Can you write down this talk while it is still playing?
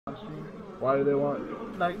on stream. Why do they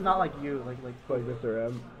want? Like, not like you, like Mr.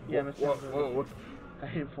 M? Yeah, Mr. M. What? I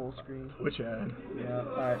hit full screen. Which ad? Yeah,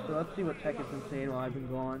 alright, so let's see what Tech has been saying while I've been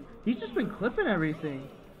gone. He's just been clipping everything.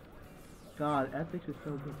 God, ethics is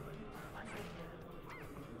so good.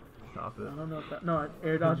 Stop it. I don't know if that. No,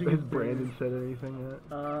 air dodging Has is Brandon said anything yet?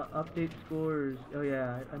 Update scores. Oh,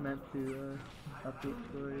 yeah, I meant to, update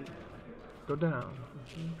scores. Go down.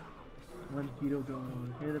 When's Gito going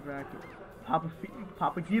on? Here the bracket.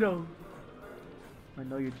 Papa Gito. I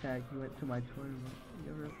know you're tagged. You went to my tournament.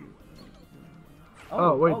 You ever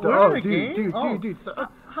Dude.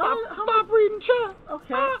 Stop reading chat.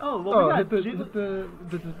 Okay. Oh, well, we got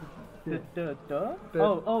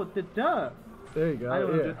the duh. There you go. I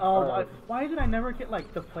don't yeah. know. Why did I never get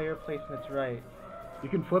like the player placements right? You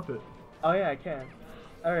can flip it. Oh yeah, I can.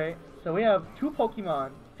 All right. So we have 2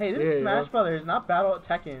 Pokemon. Hey, this is Smash Brothers, not Battle at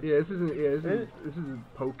Tekken. Yeah, this isn't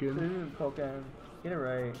Pokken. This isn't Pokken. Get it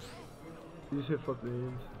right. You just hit flip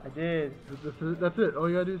names. I did. That's it. All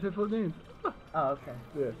you gotta do is hit flip names. Oh, okay.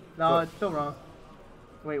 Yeah. No, it's still wrong.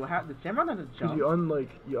 Wait, what happened? Did Samron have to jump? Because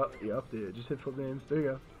you update it. Just hit flip names. There you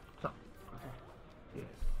go. Stop. Okay. Yeah.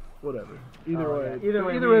 Whatever. Either way. Yeah.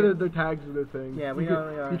 Either way, their tags are their thing. Yeah, we know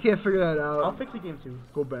they are. You can't figure that out. I'll fix the game too.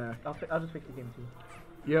 Go back. I'll just fix the game too.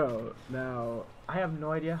 Yo, now. I have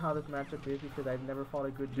no idea how this matchup is because I've never fought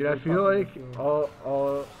a good. Dude, I feel like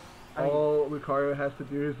all Lucario has to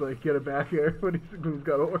do is like get a back air when he's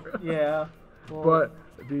got aura. Yeah. Well, but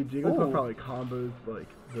the Jigglypuff probably combos like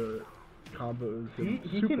the combos he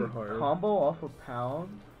super can hard. Combo off of pound.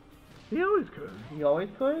 He always could. He always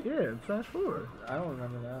could? Yeah, in Smash 4. I don't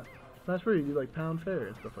remember that. Smash 4 you do like pound fair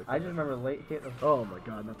and stuff like that. I just remember late hit of. Oh my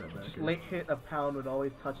god, not that bad. Just late hit of pound would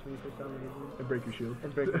always touch me for some reason. And break your shield.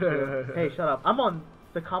 And break your shield. Hey, shut up. I'm on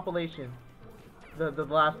the compilation. The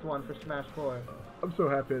last one for Smash 4. I'm so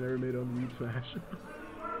happy I never made it on the Wii Smash.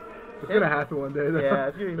 It's gonna happen one day though. Yeah,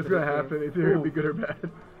 it's gonna happen. It's either gonna be good or bad.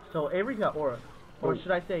 So Avery's got aura. Or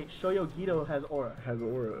should I say Shoyo Gito has aura. Has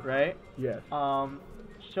aura. Right? Yes.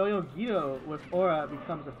 Shoyo Gito with aura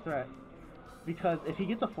becomes a threat. Because if he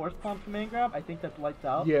gets a force palm command grab, I think that's lights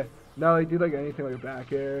out. Yeah. Now they do like anything like a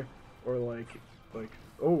back air or like an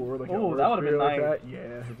aura that would have been like nice. that.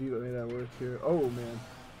 Yeah, if you made that worse here. Oh man.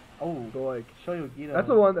 Oh. So like Shoyo Gito. That's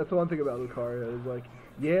the one thing about Lucario is like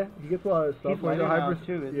he gets a lot of stuff. He's lighter now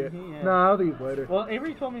too, isn't he? Yeah. No, I don't think he's lighter. Well,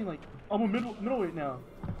 Avery told me like I'm a middleweight now.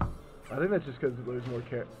 I think that's just because there's more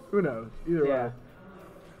care. Who knows? Either way.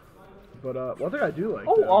 But one thing I do like.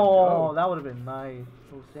 That would have been nice.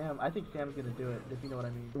 Oh, Sam. I think Sam's gonna do it. If you know what I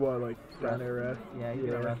mean. What, like down air rest? Yeah, he's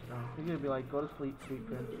gonna rest him. He's gonna be like, go to sleep, sweet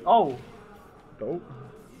prince. Oh. Dope.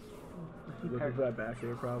 Looking for that back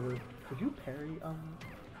air probably. Could you parry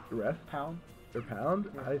rest? Pound? Or pound?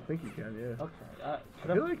 Yeah. I think you can, yeah. Okay.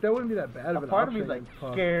 I feel like that wouldn't be that bad of an option. Part of me is like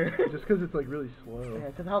scared. Just because it's like really slow. Yeah,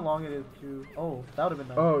 because how long it is too. Oh, that would have been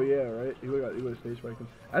nice. Oh yeah, right. He would have stage spiked him.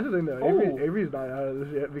 That's the thing though. Avery's not out of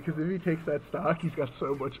this yet because if he takes that stock, he's got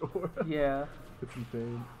so much aura. Yeah. It's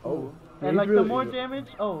insane. Oh. Yeah, and like really, the more damage.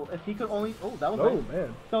 Oh, if he could only. Oh, that was. Oh nice.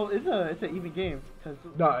 Man. So it's an even game.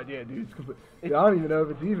 Nah, yeah, dude. It's complete. I don't even know if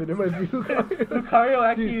it's even. It might be Lucario. Lucario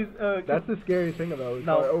actually is. That's the scary thing about Lucario.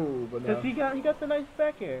 No. Oh, but no. Because he got the nice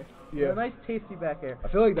back air. Yeah. The nice tasty back air. I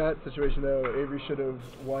feel like that situation though, Avery should have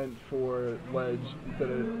went for ledge instead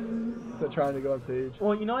of trying to go on stage.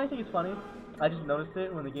 Well, you know what I think is funny? I just noticed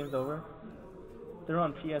it when the game's over. They're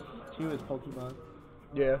on PS2 as Pokemon.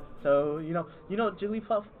 Yeah. So you know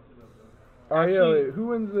Jigglypuff. Oh yeah, wait, who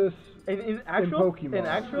wins this in Pokemon? In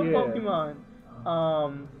actual Pokemon,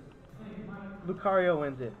 Lucario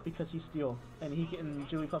wins it because he's Steel and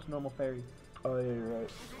Jigglypuff's normal fairy. Oh yeah, you're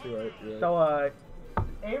right. You're right. So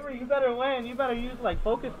Avery, you better win. You better use like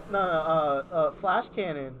flash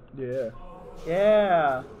cannon. Yeah.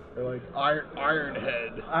 Yeah. Or like Iron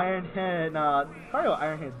Head. Iron Head. Nah, Lucario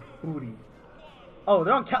Iron Head's booty. Oh,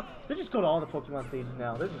 they're on cap. They just go to all the Pokemon stages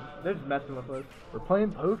now. They're just messing with us. We're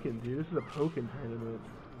playing Pokken, dude. This is a Pokken tournament.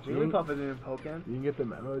 Jigglypuff isn't in Pokken. You can get the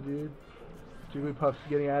memo, dude. Jigglypuff's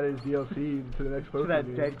getting added as DLC to the next Pokken. To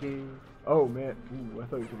that dead game. Oh man. Ooh, I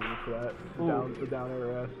thought you could look for that. The down air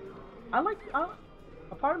rest.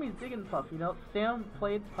 A part of me is digging Puff. You know, Sam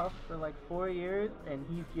played Puff for like 4 years, and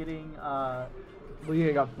he's getting Well, yeah,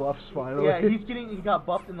 he got buffs finally. Yeah, he got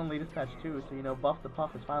buffed in the latest patch too. So you know, buff the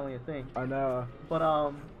Puff is finally a thing. I know. But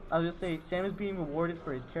I was just say Sam is being rewarded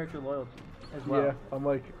for his character loyalty as well. Yeah,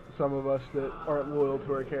 unlike some of us that aren't loyal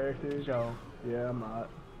to our characters. Joe. Yeah, I'm not.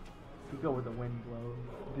 You go with the wind blows.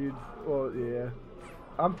 Dude, well, yeah.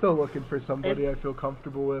 I'm still looking for somebody I feel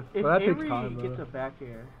comfortable with. If But that takes Avery time, gets though. a back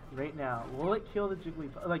air right now, will it kill the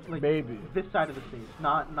Jigglypuff? Like Maybe. this side of the stage,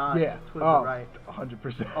 not Yeah. to the right.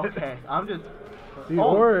 100%. Okay, I'm just. See,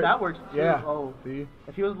 oh, or, that works too. Yeah. Oh, see.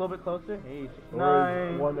 if he was a little bit closer, hey, Or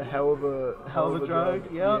nice. one hell of a drug.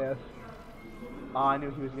 Yep. Yes. Oh, I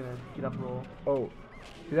knew he was gonna get up roll. Oh.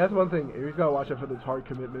 See, that's one thing. You gotta watch out for those hard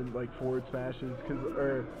commitment, like forward smashes,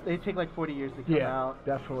 They take like 40 years to come out.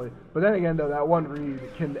 Definitely. But then again, though, that one read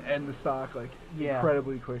can end the stock like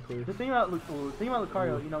incredibly quickly. The thing about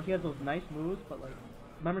Lucario, you know, he has those nice moves, but like,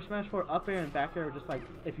 remember Smash 4 up air and back air were just like,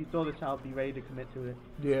 if you throw the child, be ready to commit to it.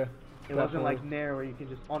 Yeah. It wasn't like Nair where you can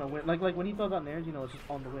just on a win. Like when he throws out Nairs, you know, it's just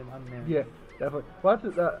on the win, on Nair. Yeah, definitely. Well,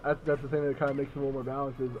 that's the thing that kind of makes him a little more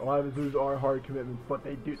balanced. Is a lot of his moves are hard commitments, but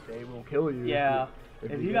they will kill you. Yeah.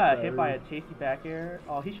 If you get got that hit by a read. tasty back air,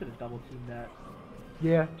 oh, he should have double teamed that.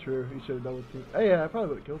 Yeah, true. He should have double teamed. Oh yeah, I probably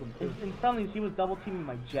would have killed him too. In friendlies, he was double teaming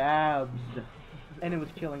my jabs, and it was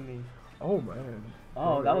killing me. Oh man.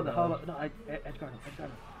 Oh, that was a hell of a edge guard.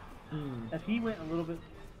 Mm. If he went a little bit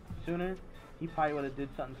sooner, he probably would have did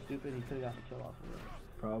something stupid. He could have got the kill off of it.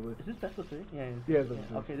 Probably. Is this best of 3? Yeah. Yeah, it's best of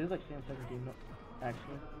 3. Okay, this is like Sam's second game,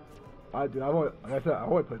 actually. Like I said, I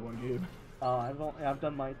only played one game. I've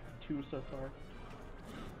done my 2 so far.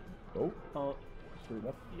 Oh. Oh.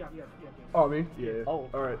 Yeah. Oh, me? Yeah. Oh.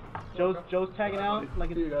 All right. Joe's tagging out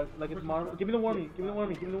like See you guys. it's Marvel. Give me the warmie. Give me the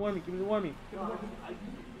warmie. Give me the warmie. Give me the warmie.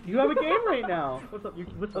 You have a game right now. What's up?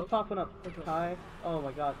 What's popping up? Hi. Oh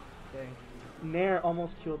my God. Dang. Nair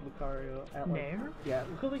almost killed Lucario. Nair? Yeah.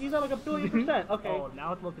 Because he's at like 1,000,000,000%. Okay. Oh,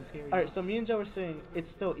 now it's looking scary. All right. So me and Joe were saying it's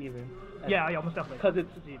still even. Yeah, almost definitely. Because it's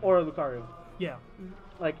even. Aura Lucario. Yeah.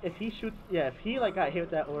 Like if he shoots, if he like got hit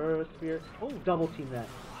with that Aura Spear, double team that.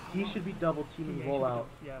 He should be double teaming rollout.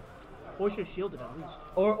 Yeah. Or should shield it at least.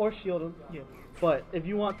 Or shield him. Yeah. But if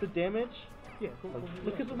you want the damage, cool.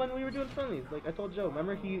 look at when we were doing friendlies. Like I told Joe,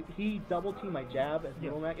 remember he double teamed my jab as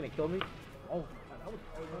Middle Mac and it killed me. Oh, that was.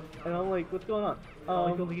 And I'm like, what's going on?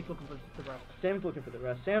 I feel like he's looking for the rest. Sam's looking for the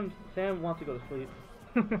rest. Sam wants to go to sleep.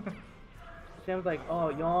 Sam's like, oh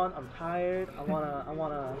yawn, I'm tired. I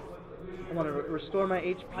wanna restore my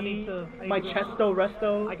HP. I need to chesto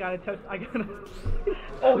resto. I gotta test.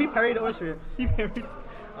 Oh, he parried Orchard. He parried.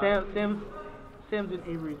 Sam's in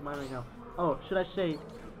Avery's mind right now. Oh, should I say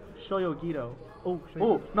Shoyo Gito?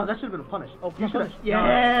 Oh, no, that should have been a punish. Oh, you should have.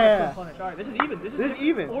 Yeah. Alright, this is even. This is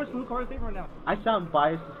even. Or it's Lucario's favor right now. I sound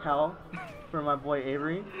biased as hell for my boy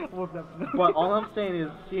Avery. But all I'm saying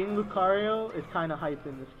is seeing Lucario is kind of hype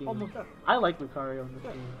in this game. Almost definitely. I like Lucario in this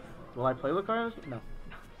game. Will I play Lucario in this game? No.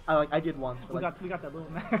 I did once. We got that little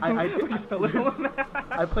man.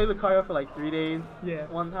 I played Lucario for like 3 days. Yeah.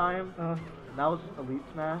 One time. And that was Elite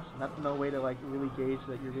Smash. And that's no way to like really gauge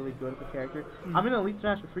that you're really good at the character. I'm in Elite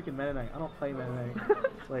Smash with freaking Meta Knight. I don't play Meta Knight.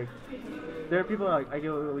 Like, there are people that are like, I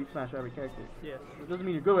go Elite Smash for every character. Yeah. It doesn't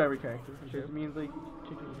mean you're good at every character. It just means like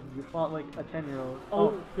you fought like a 10-year-old.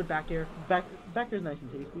 Oh, good back air. Back air's nice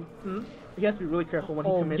and tasty. He has to be really careful when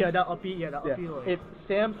he commits. Yeah, that upbeat. Like. If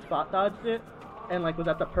Sam spot dodged it and like was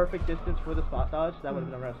at the perfect distance for the spot dodge, that would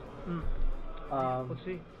have been a rest. Let's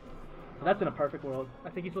see. That's in a perfect world.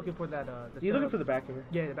 I think he's looking for that. He's looking for the back air.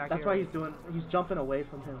 Yeah, the back air. That's why he's jumping away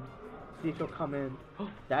from him. See if he'll come in.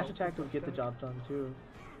 Dash attack will get the job done too.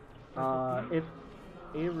 If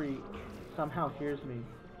Avery somehow hears me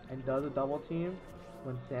and does a double team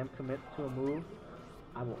when Sam commits to a move,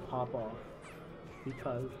 I will pop off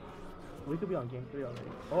because we could be on game 3 already.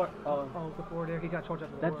 Or the forward air, he got charged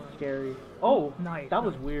up. That's scary. Oh, nice. That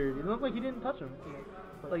was weird. It looked like he didn't touch him.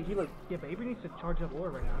 Like he yeah, but Avery needs to charge up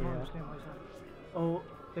Aura right now. I don't understand why he's not. Oh,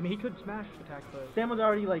 I mean he could smash attack, but Sam was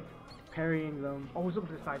already like parrying them. Oh, he's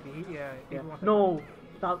looking for the side B. Yeah. No,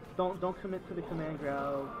 stop! Don't commit to the command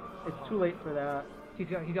grab. It's too late for that. He's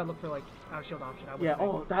got to look for like out shield option. Yeah.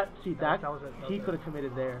 Oh, that was it. He could have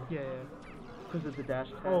committed there. Yeah. Because of the dash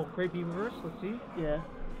attack. Oh, great B reverse. Let's see. Yeah,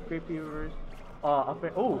 great B reverse. Up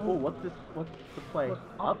air. Oh, what's this? What's the play?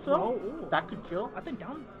 Up throw? That could kill. I think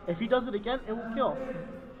down. If he does it again, it will kill.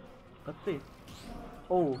 Let's see.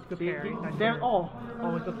 Oh, good parry. Nice Sam. Oh,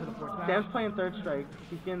 he's looking for the force smash. Sam's playing third strike.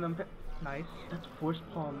 He's getting them. Nice. That's force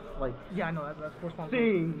palms. Like. Yeah, I know that's force palms.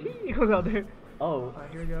 Sing. He goes out there. Oh.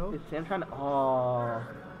 Here we go. Is Sam trying to? Oh.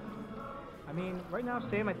 I mean, right now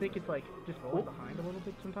Sam, I think it's like just rolling behind a little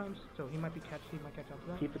bit sometimes, so he might catch up to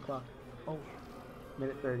that. Keep the clock. Oh.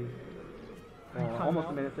 Minute 30. Almost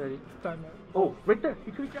a minute 30. Time out. Oh, right there.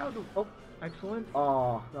 He could have. Oh, excellent.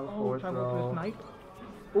 Oh, that was force, trying bro. to go to the snipe.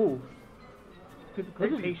 Ooh.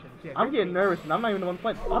 Great patience. Yeah, I'm getting nervous, and I'm not even the one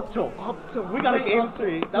playing. Up tilt. We got a game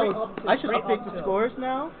 3. That was. I should update the scores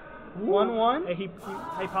now. 1-1. Hey, he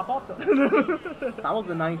pop off though. That was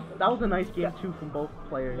a nice game too from both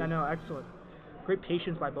players. Yeah, no, excellent. Great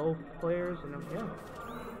patience by both players, and yeah.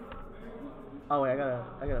 Oh wait, I gotta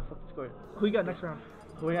flip the score. Who you got next round?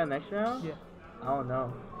 Who we got next round? Yeah. I don't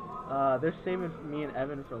know. They're saving me and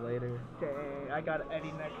Evan for later. Dang, I got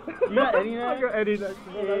Eddie next. You got Eddie next? I got Eddie next.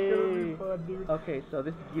 Well, that's gonna be Yay. fun, dude. Okay, so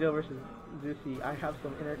this is Gito versus zeusie. I have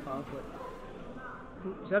some inner conflict.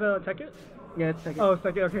 Is that a Tekkit? Yeah, it's second. Oh,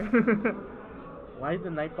 Tekkit, okay. Why is the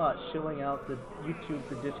Nightbot shilling out the YouTube,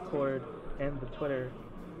 the Discord, and the Twitter?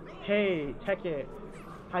 Hey, Tekkit,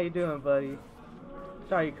 how you doing, buddy?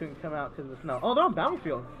 Sorry you couldn't come out because of the snow. Oh, they're on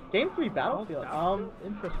Battlefield. Game 3 Battlefield.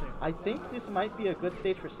 Interesting. I think this might be a good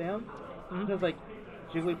stage for Sam. Because, like,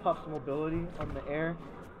 Jigglypuff's mobility on the air.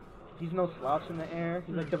 He's no slouch in the air.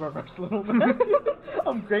 He's like the reverse little man.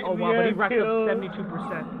 I'm great in the wow, air. but he racked up too.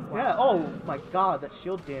 72%. Wow. Yeah, oh my god, that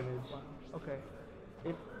shield damage. Wow. Okay.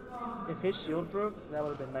 If his shield broke, that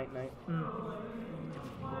would have been night-night.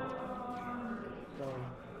 So,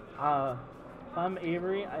 if I'm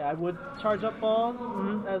Avery, I would charge up balls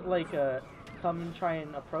as like a come and try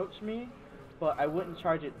and approach me, but I wouldn't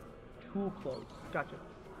charge it too close. Gotcha.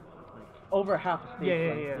 Over half a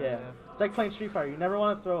stage length. Yeah. It's like playing Street Fighter. You never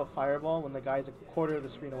want to throw a fireball when the guy's a quarter of the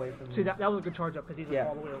screen away from you. See, that was a good charge up because he's like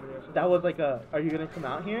all the way over there. So that was like a, are you going to come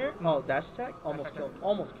out here? Oh, dash attack? Almost Dash killed. attack.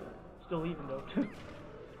 Almost killed. still even though.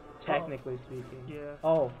 Technically speaking. Yeah.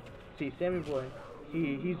 Oh, see, Sammy Boy,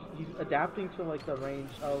 he's adapting to like the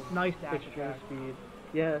range of Nice dash extreme attack. speed.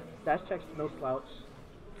 Yeah, dash attack's no slouch.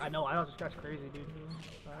 I know, this guy's crazy, dude.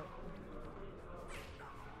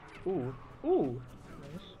 Ooh.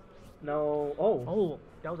 Nice. No. Oh. Oh,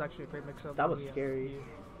 that was actually a great mix-up. That was scary.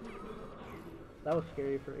 That was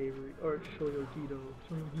scary for Avery or Shoyo Gito.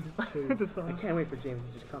 I can't wait for James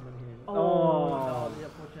to just come in here. Oh, no, yeah,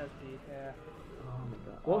 poor Jesse. Yeah. Oh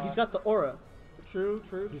my god. Well, he's got the aura. True.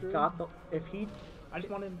 He's got the. If he. I just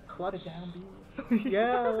want him clutch to down B.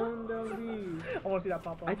 Yeah, one down B. I want to see that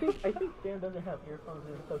pop up. I think Sam doesn't have earphones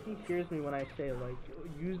in, so he hears me when I say like,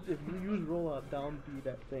 if you use rollout down B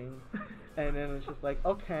that thing, and then it's just like,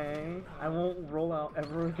 okay, I won't roll out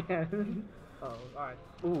ever again. Oh, alright.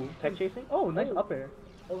 Ooh, tech chasing? Oh, nice up air.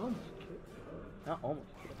 Oh, almost. Not almost.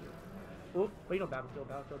 Ooh, Wait, no, Battlefield.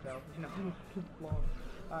 You know, long.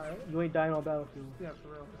 Alright. you ain't dying on Battlefield. Yeah, for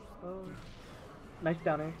real. Oh. Nice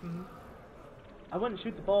down air. I wouldn't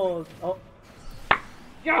shoot the balls. Oh.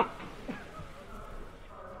 Yeah!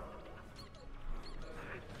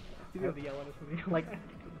 He's gonna yell at us when he Like,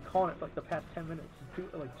 calling it for like the past 10 minutes.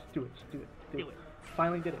 Just do it.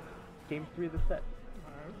 Finally did it. Game 3 of the set.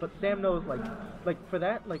 But Sam knows, like for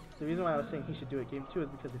that, like the reason why I was saying he should do it game 2 is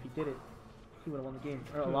because if he did it, he would have won the game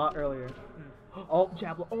a lot earlier. Oh,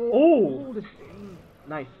 Jabla. Oh, the same.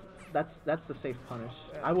 Nice. That's the safe punish.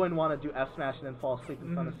 I wouldn't want to do F smash and then fall asleep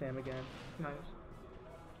in front of Sam again. Nice.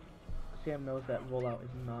 Sam knows that rollout is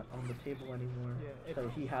not on the table anymore, so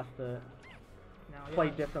he has to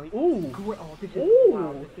play differently. Ooh. Oh, this is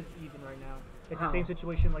wow. This is even right now. It's the same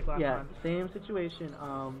situation like last time. Yeah, same situation.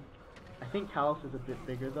 I think Callus is a bit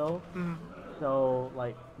bigger though, so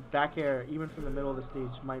like back air, even from the middle of the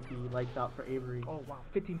stage, might be lights out for Avery. Oh wow,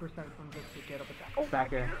 15% from just to get up attack. Oh,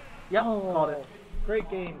 back air. Yep, called it. Great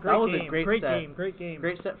game. That was game. a great set. Great game.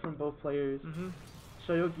 Great set from both players.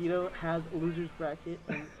 Shoyo Gito has losers bracket,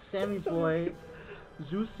 and Sammy Boy,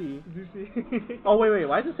 zeusie. Zeusie. Oh wait,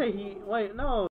 why does it say he? Wait, no.